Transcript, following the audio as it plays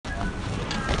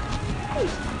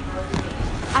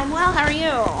well. How are you?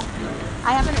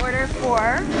 I have an order for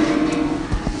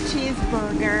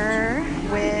cheeseburger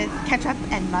with ketchup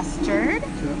and mustard,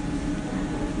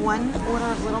 one order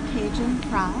of little Cajun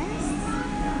fries,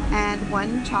 and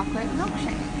one chocolate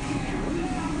milkshake.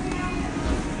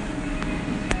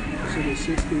 So there's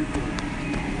 6 people.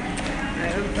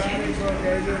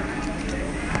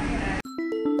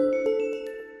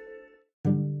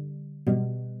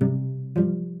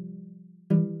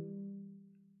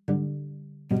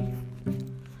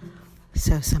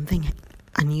 So something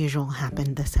unusual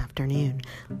happened this afternoon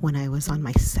when I was on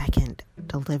my second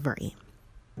delivery.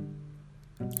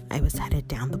 I was headed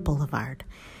down the boulevard.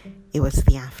 It was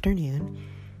the afternoon,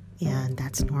 and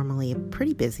that's normally a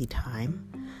pretty busy time.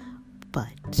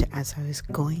 But as I was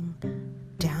going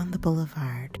down the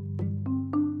boulevard,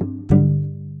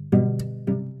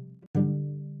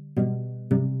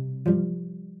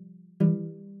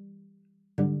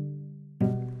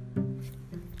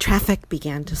 traffic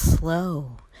began to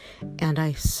slow, and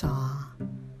I saw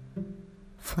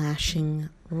flashing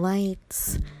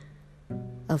lights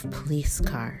of police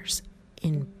cars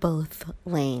in both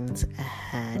lanes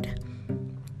ahead.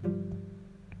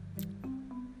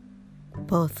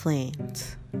 Both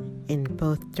lanes in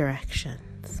both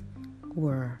directions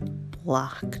were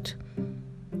blocked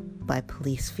by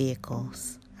police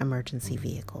vehicles, emergency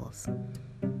vehicles.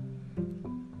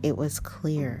 It was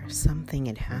clear something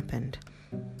had happened.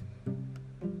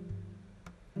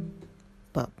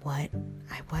 But what,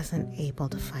 I wasn't able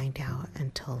to find out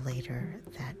until later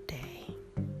that day.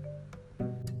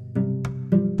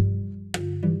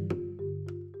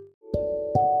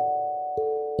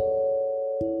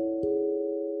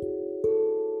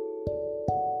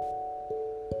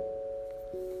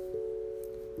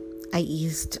 I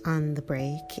eased on the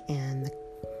brake and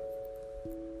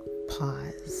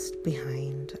paused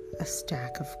behind a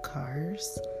stack of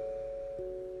cars.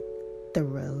 The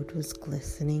road was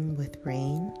glistening with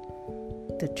rain.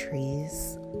 The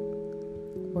trees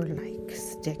were like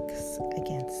sticks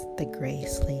against the gray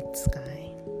slate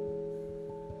sky.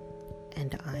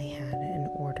 And I had an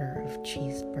order of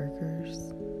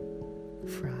cheeseburgers,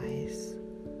 fries,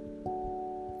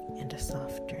 and a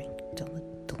soft drink to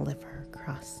deliver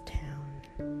across town.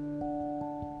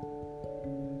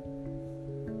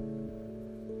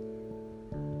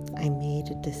 I made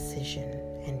a decision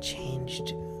and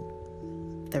changed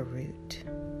the route.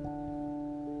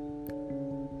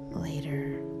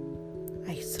 Later,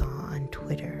 I saw on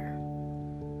Twitter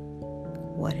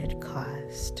what had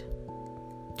caused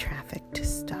traffic to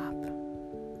stop.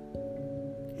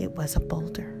 It was a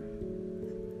boulder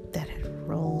that had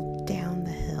rolled down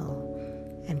the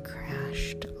hill and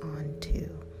crashed onto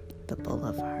the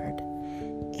boulevard,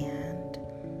 and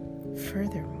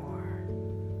furthermore,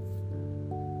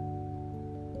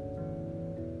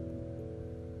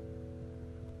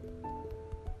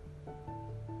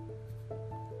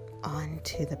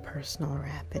 onto the personal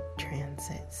rapid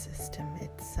transit system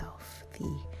itself,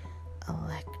 the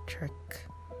electric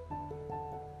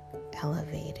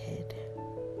elevated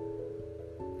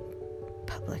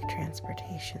public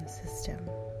transportation system,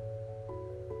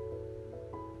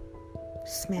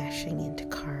 smashing into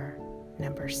car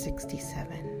number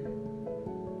 67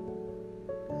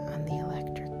 on the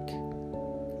electric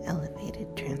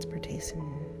elevated transportation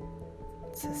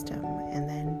system, and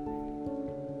then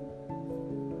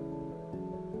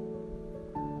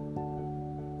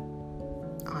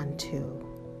onto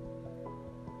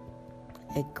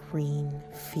a green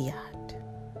Fiat,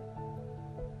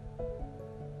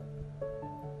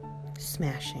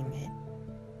 smashing it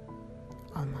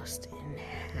almost in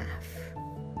half.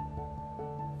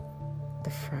 The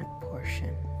front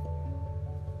portion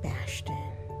bashed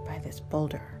in by this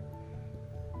boulder.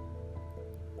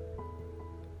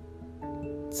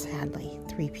 Sadly,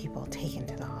 3 people taken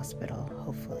to the hospital,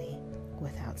 hopefully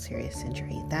without serious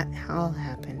injury. That all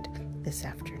happened this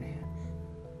afternoon,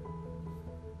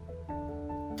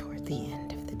 toward the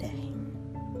end of the day,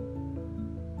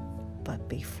 but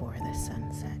before the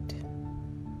sunset.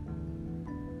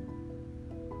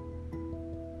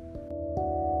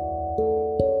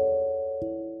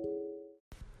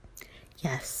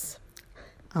 Yes,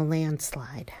 a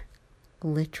landslide,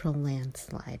 literal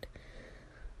landslide,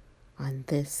 on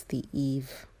this, the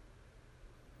eve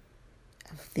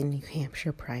of the New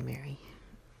Hampshire primary.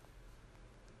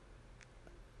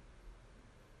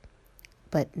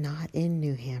 But not in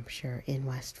New Hampshire, in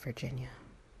West Virginia.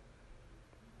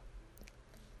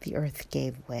 The earth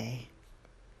gave way.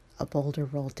 A boulder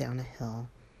rolled down a hill,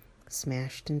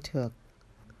 smashed into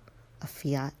a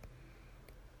Fiat,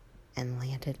 and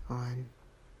landed on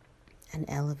An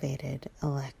elevated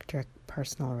electric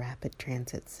personal rapid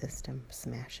transit system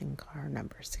smashing car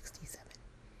number 67.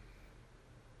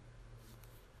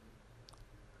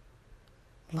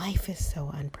 Life is so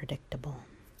unpredictable.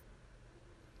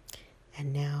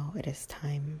 And now it is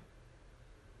time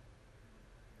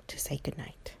to say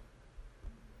goodnight.